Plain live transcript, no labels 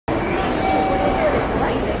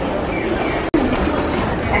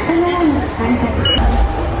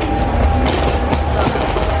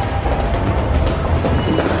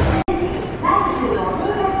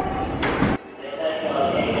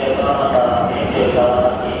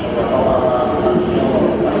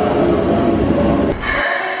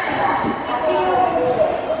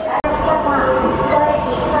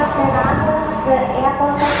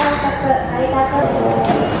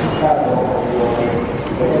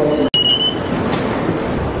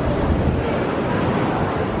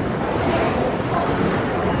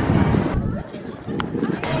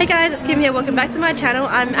guys, it's Kim here. Welcome back to my channel.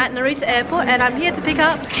 I'm at Narita Airport and I'm here to pick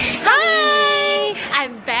up Sunny!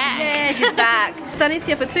 I'm back! Yeah, she's back. Sunny's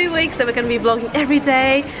here for 2 weeks, so we're going to be vlogging every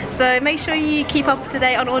day. So make sure you keep up to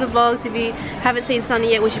date on all the vlogs. If you haven't seen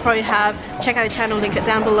Sunny yet, which you probably have, check out the channel, link it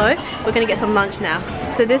down below. We're going to get some lunch now.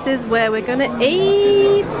 So this is where we're going to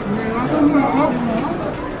eat.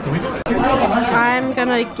 I'm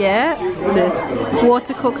gonna get this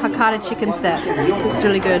water cooked Hakata chicken set. It's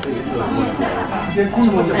really good.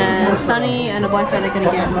 And Sunny and a boyfriend are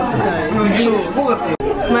gonna get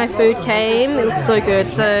those. My food came. It looks so good.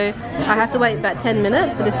 So I have to wait about 10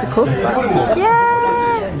 minutes for this to cook.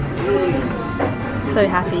 Yes! So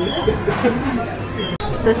happy.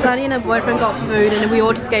 So Sunny and her boyfriend got food and we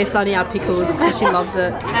all just gave Sunny our pickles because she loves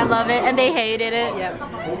it. I love it and they hated it. Yep.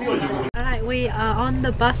 Alright, we are on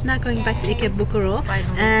the bus now going back to Ikebukuro.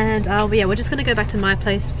 And yeah, we're just going to go back to my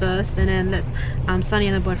place first and then let Sunny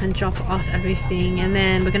and her boyfriend drop off everything. And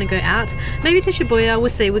then we're going to go out. Maybe to Shibuya,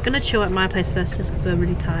 we'll see. We're going to chill at my place first just because we're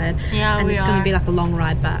really tired. Yeah, and it's going to be like a long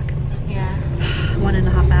ride back. Yeah.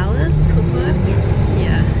 1.5 hours or so. Yes.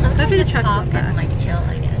 Yeah. Sometimes hopefully the just track talk got back. and like chill,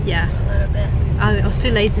 I guess. Yeah. A little bit. I was too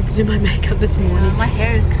lazy to do my makeup this morning. My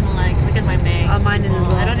hair is kind of like, look at my bangs. Oh, mine is as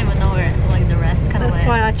well. I don't even know where like the rest kind of That's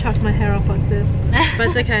why I chopped my hair off like this. But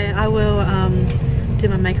it's okay, I will do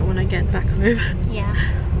my makeup when I get back home. Yeah.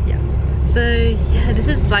 Yeah. So yeah, this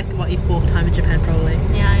is like what, your 4th time in Japan probably.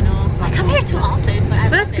 Yeah, I know. I come here too often, but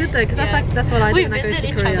that's good though, because that's what I do when I go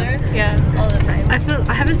to Korea. Other. Yeah, all the time.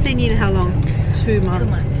 I haven't seen you in how long? 2 months. 2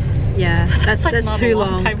 mons. Yeah, that's like too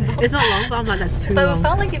long. Time. It's not long, but I'm like, that's too but long.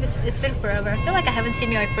 But it felt like it's been forever. I feel like I haven't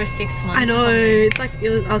seen you like for 6 months. I know. It's like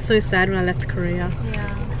I was so sad when I left Korea.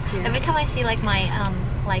 Yeah. Every time I see like my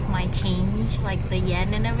change, like the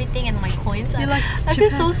yen and everything, and my coins, I feel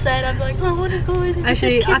so sad. I'm like, oh, I want to go.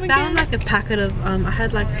 Actually, I found like a packet of I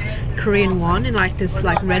had like Korean won in like this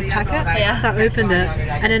like red packet. Yeah. So I opened it,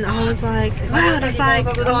 and then I was like, wow, that's like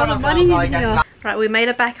a lot of money in here. Right, we made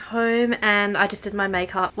it back home and I just did my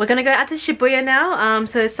makeup. We're gonna go out to Shibuya now.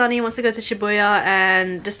 So Sunny wants to go to Shibuya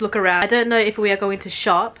and just look around. I don't know if we are going to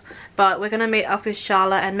shop, but we're gonna meet up with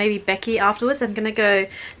Charlotte and maybe Becky afterwards. I'm gonna go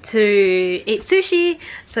to eat sushi.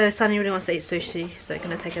 So Sunny really wants to eat sushi, so I'm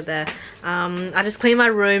gonna take her there. I just cleaned my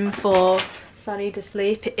room for Sunny to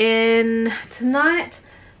sleep in tonight.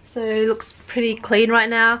 So it looks pretty clean right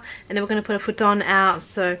now. And then we're gonna put a futon out.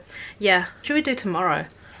 So yeah, what should we do tomorrow?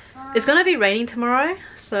 It's gonna be raining tomorrow,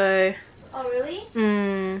 so... Oh really?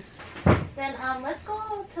 Then let's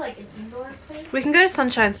go to like an indoor place. We can go to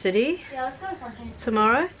Sunshine City. Yeah, let's go to Sunshine City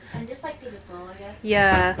tomorrow. And just like take it slow, I guess.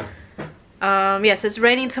 Yeah. Yeah, so it's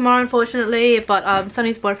raining tomorrow unfortunately, but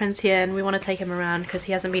Sunny's boyfriend's here and we want to take him around because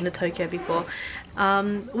he hasn't been to Tokyo before.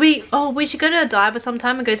 We should go to Odaiba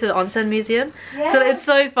sometime and go to the onsen museum. Yeah. So it's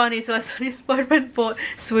so funny. So like Sunny's boyfriend bought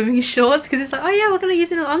swimming shorts because it's like, oh yeah, we're gonna use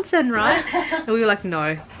it in an onsen, right? And we were like,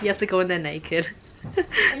 no, you have to go in there naked.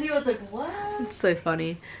 And he was like, what? It's so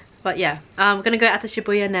funny. But yeah, we're gonna go out to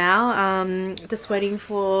Shibuya now. Just waiting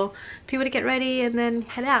for people to get ready and then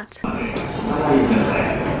head out.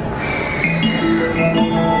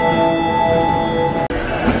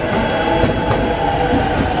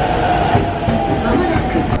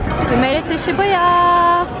 We made it to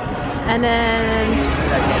Shibuya, and then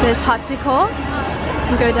there's Hachiko.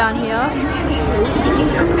 You can go down here,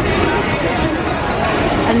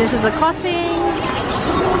 and this is a crossing.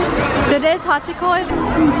 So there's Hachiko.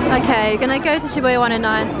 Okay, gonna go to Shibuya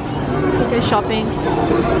 109. Go shopping.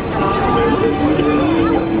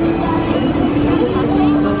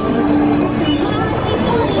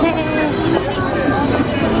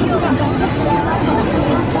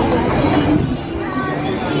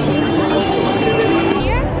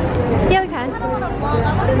 Yeah, we can.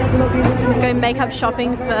 Go makeup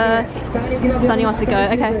shopping first. Sunny wants to go.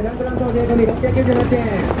 Okay.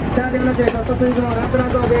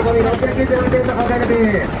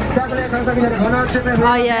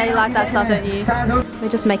 Oh yeah, you like that stuff, don't you? We're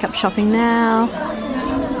just makeup shopping now.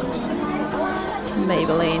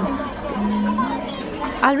 Maybelline.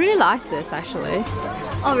 I really like this actually.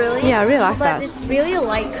 Oh really? Yeah, I really like that. But it's really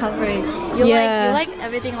light coverage. You like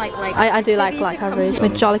everything like I do like light coverage.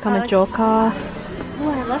 With Jollicon Joker. Oh,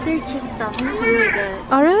 I love their cheek stuff. This is really good.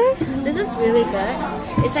 Oh really? This is really good.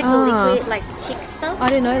 It's like a liquid like cheek stuff. I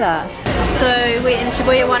didn't know that. So we're in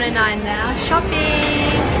Shibuya 109 now, shopping.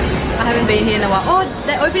 I haven't been here in a while. Oh,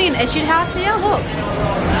 they're opening an Etude House here. Look.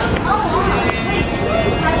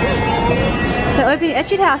 They're opening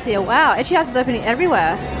Etude House here. Wow, Etude House is opening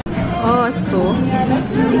everywhere. Oh, that's cool.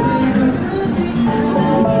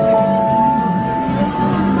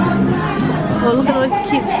 Oh, look at all this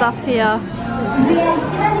cute stuff here.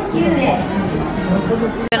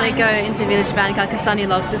 I'm gonna go into Village Vanguard because Sunny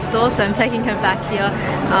loves this store, so I'm taking her back here.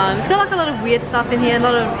 It's got like a lot of weird stuff in here, a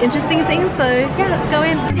lot of interesting things, so yeah, let's go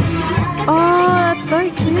in. Oh, that's so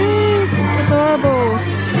cute. It's adorable.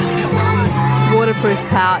 Waterproof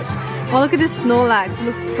pouch. Oh, look at this Snorlax. It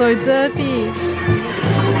looks so derpy.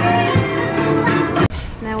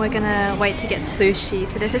 Now we're gonna wait to get sushi.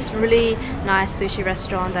 So there's this really nice sushi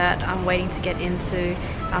restaurant that I'm waiting to get into.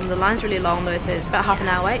 The line's really long though, so it's about half an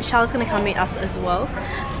hour wait. Charlotte's gonna come meet us as well.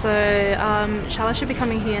 So Charlotte should be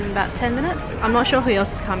coming here in about 10 minutes. I'm not sure who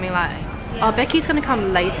else is coming. Like, oh, Becky's gonna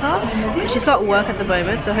come later. She's got work at the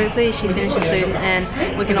moment, so hopefully she finishes soon and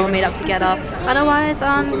we can all meet up together. Otherwise,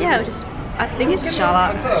 yeah, I think it's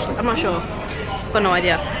Charlotte. I'm not sure. Got no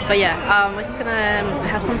idea. But yeah, we're just gonna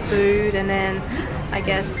have some food and then I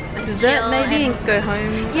guess a dessert maybe and go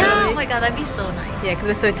home. Yeah, early. oh my god, that'd be so nice. Yeah, because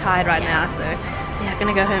we're so tired right now, so yeah,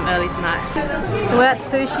 gonna go home early tonight. So we're at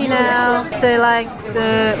sushi now. So like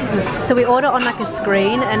so we order on like a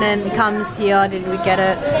screen and then it comes here, then we get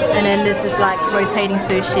it, and then this is like rotating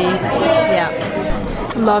sushi. Yeah.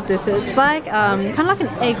 Love this. It's like kind of like an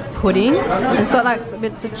egg pudding. It's got like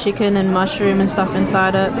bits of chicken and mushroom and stuff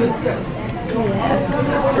inside it. Yes.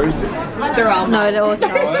 They're all no, they're all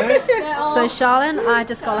So Charlotte and I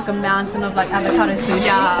just got like a mountain of like avocado sushi.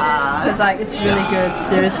 Yeah. Because like it's really good,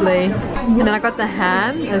 seriously. And then I got the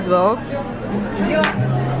ham as well.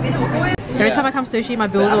 Every time I come sushi, my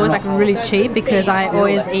bill's always like really cheap because I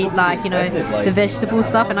always eat like, you know, the vegetable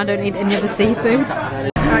stuff and I don't eat any of the seafood.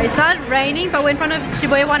 Alright, it started raining, but we're in front of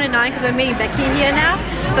Shibuya 109 because we're meeting Becky here now.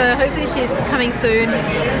 So hopefully she's coming soon.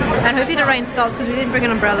 And hopefully the rain stops because we didn't bring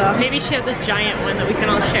an umbrella. Maybe she has a giant one that we can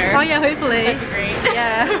all share. Oh yeah, hopefully. That'd be great.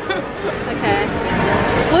 Yeah. Okay.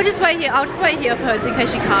 We'll just wait here. I'll just wait here for her in case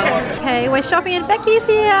she comes. Okay, we're shopping and Becky's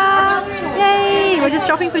here. Yay! We're just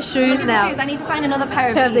shopping for shoes now. Shoes. I need to find another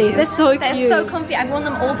pair of these. They're so cute. They're so comfy. I've worn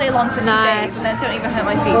them all day long for 2 days and they don't even hurt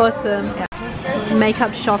my feet. Awesome. Yeah.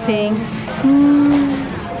 Makeup shopping.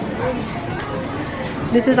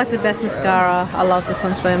 This is like the best mascara. I love this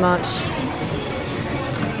one so much.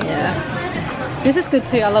 Yeah. This is good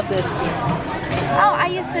too. I love this. Oh, I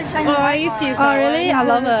used the shiny. Oh, I used to use that. Oh, really? I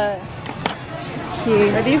love it. It's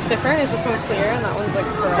cute. Are these different? Is this one clear and that one's like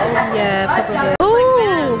pearl? Yeah, probably.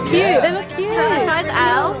 Oh, cute. They look cute. So the size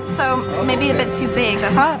L, so maybe a bit too big.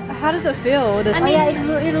 That's how does it feel? I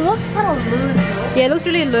mean, it looks kind of loose. Yeah, it looks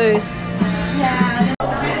really loose. Yeah.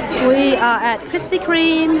 We are at Krispy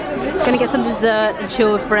Kreme. Gonna get some dessert and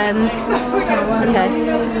chill with friends. Okay.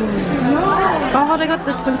 Oh, they got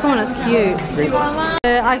the twinkle one. That's cute.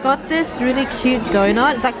 I got this really cute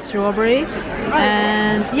donut. It's like strawberry,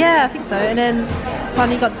 and yeah, I think so. And then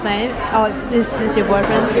Sonny got the same. Oh, this is your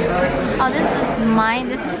boyfriend. Oh, this is mine.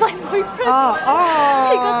 This is my boyfriend. Oh,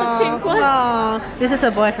 I got the pink one. Oh, this is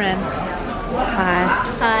her boyfriend. Hi.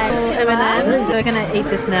 Hi. M&M's. So we're gonna eat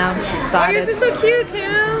this now. Excited. Oh, this is so cute,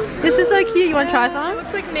 Cam. This is so cute. You want to try some?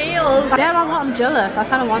 Looks like nails. Damn, I'm jealous. I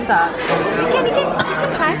kind of want that. You can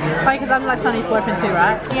try. Right, because I'm like Sonny's boyfriend too,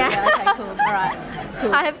 right? Yeah. Okay, cool. Alright.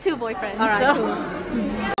 Cool. I have 2 boyfriends. Alright, so. cool.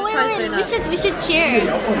 Wait, we should cheer.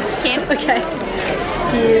 Kim? Okay.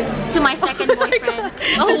 Cheers. To my second boyfriend.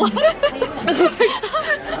 Oh, what? I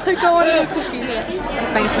don't want a cookie.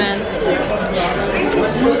 Thanks, man.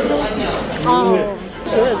 Oh,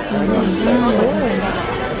 good.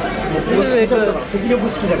 This is really good.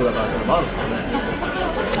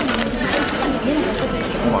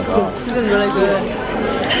 This is really good.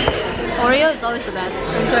 Oreo is always the best.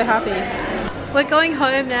 I'm so happy. We're going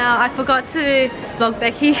home now. I forgot to vlog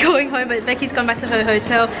Becky going home, but Becky's gone back to her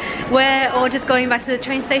hotel. We're all just going back to the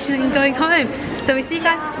train station and going home. So we see you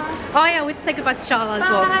guys. Oh yeah, we have to say goodbye to Charlotte as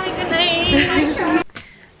well. Bye, good night.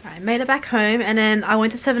 Alright, made it back home, and then I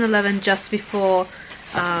went to 7-Eleven just before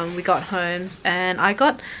we got home, and I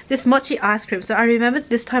got this mochi ice cream. So I remember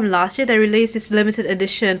this time last year they released this limited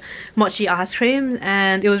edition mochi ice cream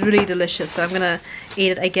and it was really delicious, so I'm gonna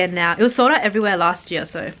eat it again now. It was sold out everywhere last year,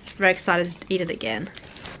 so very excited to eat it again.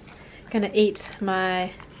 Gonna eat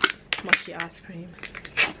my mochi ice cream.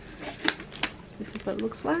 This is what it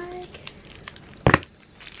looks like.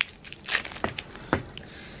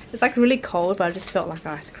 It's like really cold, but I just felt like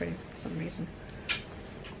ice cream for some reason.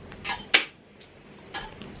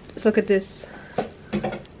 Let's look at this.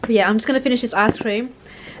 But yeah, I'm just gonna finish this ice cream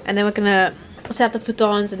and then we're gonna set up the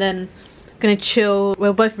futons and then gonna chill.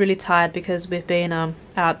 We're both really tired because we've been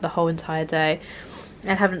out the whole entire day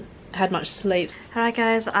and haven't had much sleep. Alright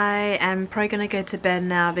guys, I am probably gonna go to bed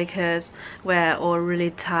now because we're all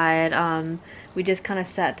really tired. We just kind of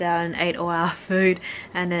sat down and ate all our food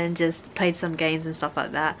and then just played some games and stuff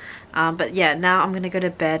like that. But yeah, now I'm gonna go to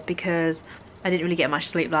bed because I didn't really get much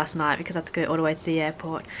sleep last night because I had to go all the way to the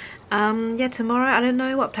airport. Yeah, tomorrow I don't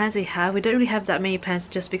know what plans we have. We don't really have that many plans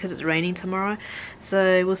just because it's raining tomorrow,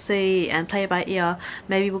 so we'll see and play it by ear.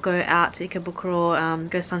 Maybe we'll go out to Ikebukuro,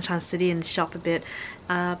 go Sunshine City and shop a bit,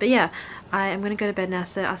 but yeah, I am gonna go to bed now,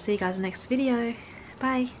 so I'll see you guys in the next video.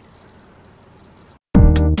 Bye.